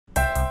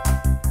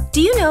Do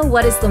you know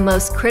what is the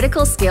most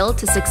critical skill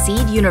to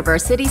succeed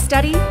university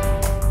study?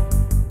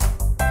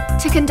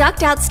 To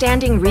conduct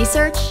outstanding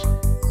research?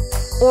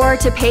 Or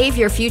to pave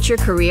your future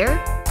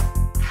career?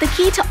 The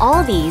key to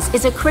all these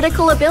is a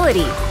critical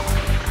ability: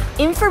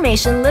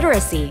 information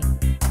literacy.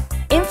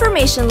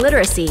 Information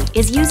literacy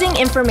is using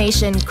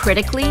information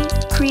critically,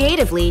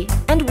 creatively,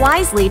 and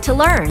wisely to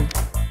learn.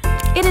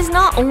 It is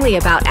not only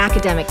about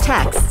academic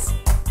texts.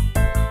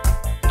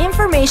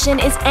 Information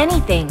is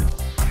anything,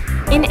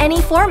 in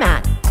any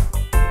format,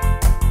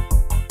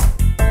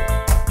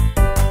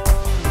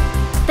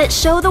 that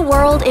show the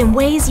world in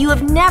ways you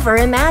have never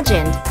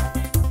imagined.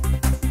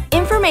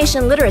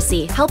 Information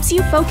literacy helps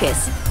you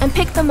focus and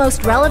pick the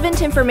most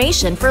relevant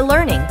information for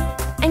learning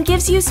and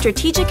gives you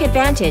strategic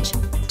advantage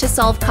to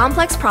solve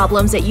complex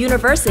problems at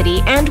university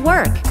and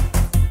work.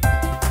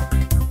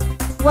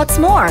 What's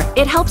more,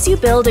 it helps you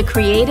build a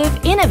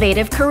creative,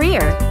 innovative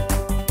career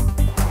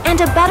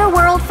and a better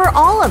world for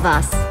all of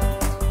us.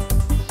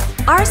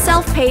 Our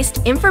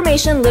self-paced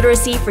Information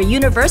Literacy for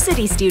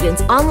University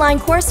Students online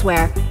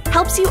courseware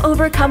helps you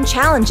overcome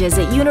challenges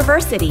at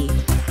university.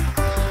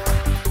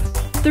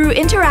 Through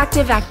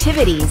interactive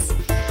activities,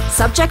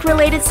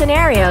 subject-related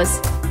scenarios,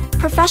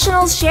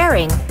 professionals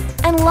sharing,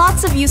 and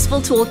lots of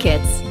useful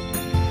toolkits,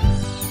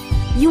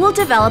 you will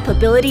develop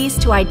abilities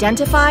to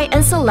identify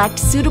and select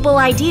suitable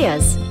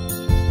ideas.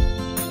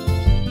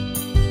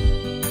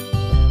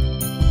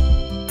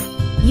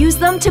 Use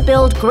them to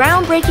build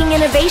groundbreaking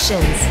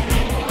innovations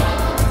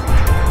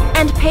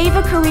and pave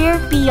a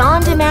career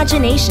beyond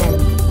imagination.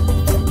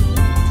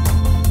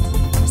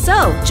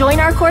 So,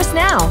 join our course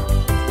now.